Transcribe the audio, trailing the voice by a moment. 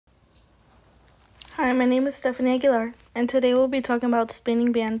Hi, my name is Stephanie Aguilar, and today we'll be talking about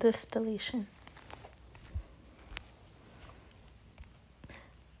spinning band distillation.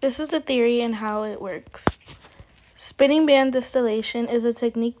 This is the theory and how it works. Spinning band distillation is a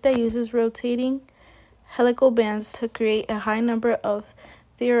technique that uses rotating helical bands to create a high number of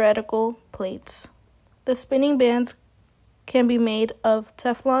theoretical plates. The spinning bands can be made of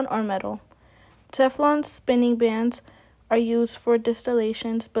Teflon or metal. Teflon spinning bands are used for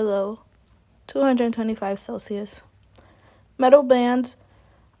distillations below 225 Celsius. Metal bands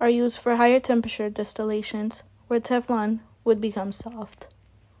are used for higher temperature distillations where Teflon would become soft.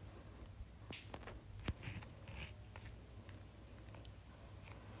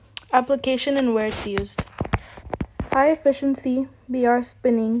 Application and where it's used. High efficiency BR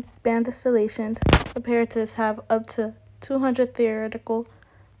spinning band distillations apparatus have up to 200 theoretical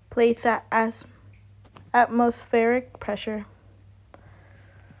plates at atmospheric pressure.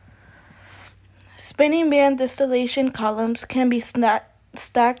 Spinning band distillation columns can be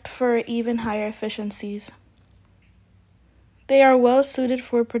stacked for even higher efficiencies. They are well suited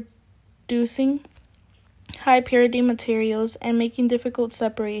for producing high purity materials and making difficult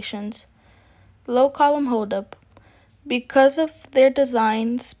separations. Low column holdup. Because of their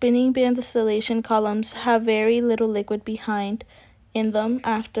design, spinning band distillation columns have very little liquid behind in them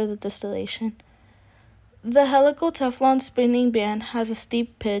after the distillation. The helical Teflon spinning band has a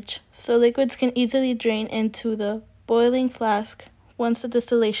steep pitch, so liquids can easily drain into the boiling flask once the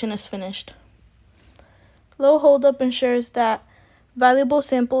distillation is finished. Low holdup ensures that valuable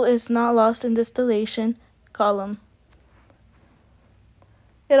sample is not lost in distillation column.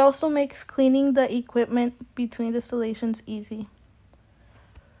 It also makes cleaning the equipment between distillations easy.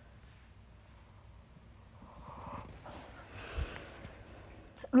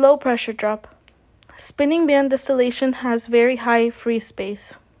 Low pressure drop. Spinning band distillation has very high free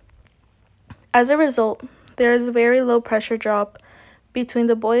space. As a result, there is a very low pressure drop between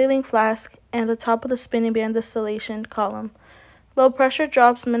the boiling flask and the top of the spinning band distillation column. Low pressure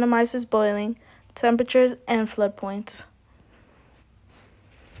drops minimizes boiling temperatures and flood points.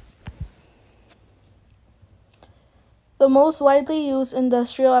 The most widely used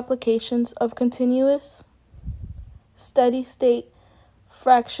industrial applications of continuous, steady-state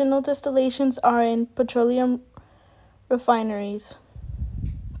fractional distillations are in petroleum refineries,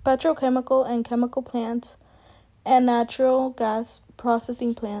 petrochemical and chemical plants, and natural gas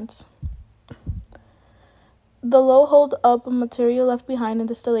processing plants. The low hold-up material left behind in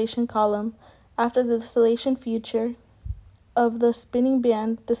distillation column after the distillation feature of the spinning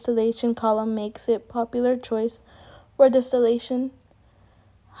band distillation column makes it popular choice for distillation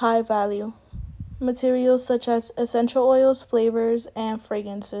high value materials such as essential oils, flavors, and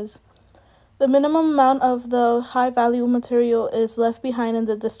fragrances. The minimum amount of the high-value material is left behind in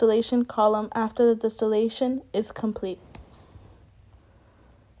the distillation column after the distillation is complete.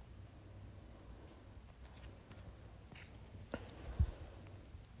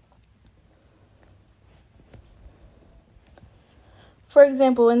 For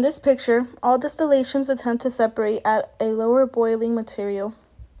example, in this picture, all distillations attempt to separate at a lower boiling material,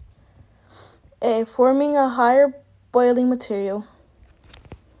 forming a higher boiling material.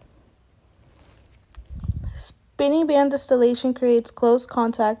 Spinning band distillation creates close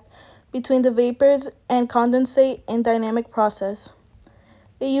contact between the vapors and condensate in dynamic process.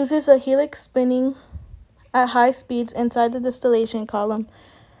 It uses a helix spinning at high speeds inside the distillation column.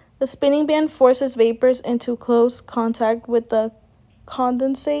 The spinning band forces vapors into close contact with the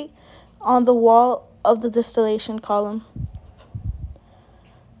condensate on the wall of the distillation column.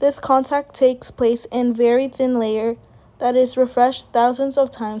 This contact takes place in very thin layer that is refreshed thousands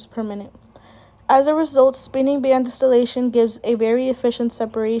of times per minute. As a result, spinning band distillation gives a very efficient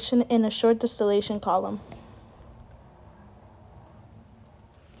separation in a short distillation column.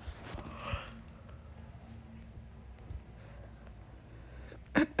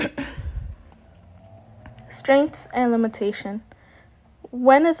 Strengths and limitation.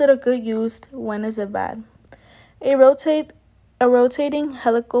 When is it a good use? When is it bad? A rotating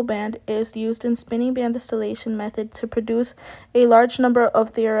helical band is used in spinning band distillation method to produce a large number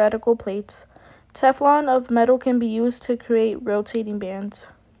of theoretical plates. Teflon of metal can be used to create rotating bands.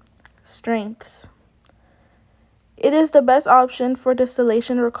 Strengths. It is the best option for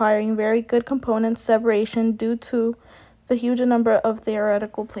distillation requiring very good component separation due to the huge number of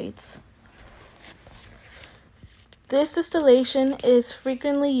theoretical plates. This distillation is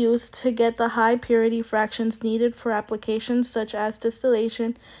frequently used to get the high purity fractions needed for applications such as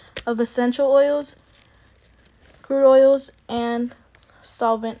distillation of essential oils, crude oils, and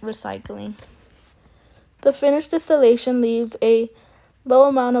solvent recycling. The finished distillation leaves a low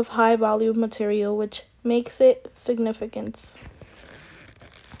amount of high volume material, which makes it significant.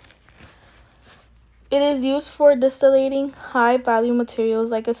 It is used for distillating high value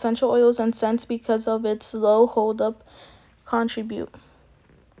materials like essential oils and scents because of its low holdup contribute.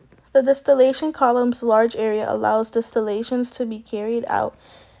 The distillation column's large area allows distillations to be carried out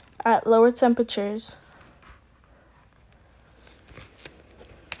at lower temperatures.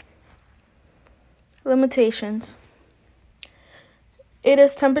 Limitations. It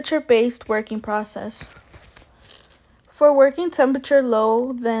is temperature-based working process. For working temperature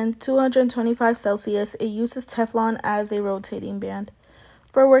lower than 225 Celsius, it uses Teflon as a rotating band.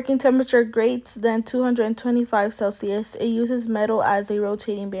 For working temperature greater than 225 Celsius, it uses metal as a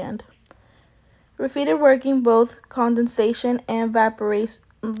rotating band. Repeated working, both condensation and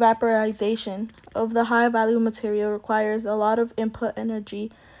vaporization of the high value material requires a lot of input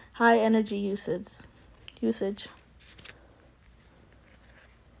energy, high energy usage.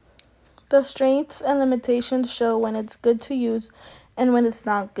 The strengths and limitations show when it's good to use and when it's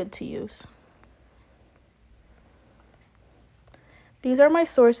not good to use. These are my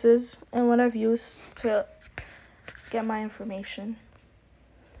sources and what I've used to get my information.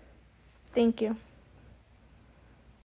 Thank you.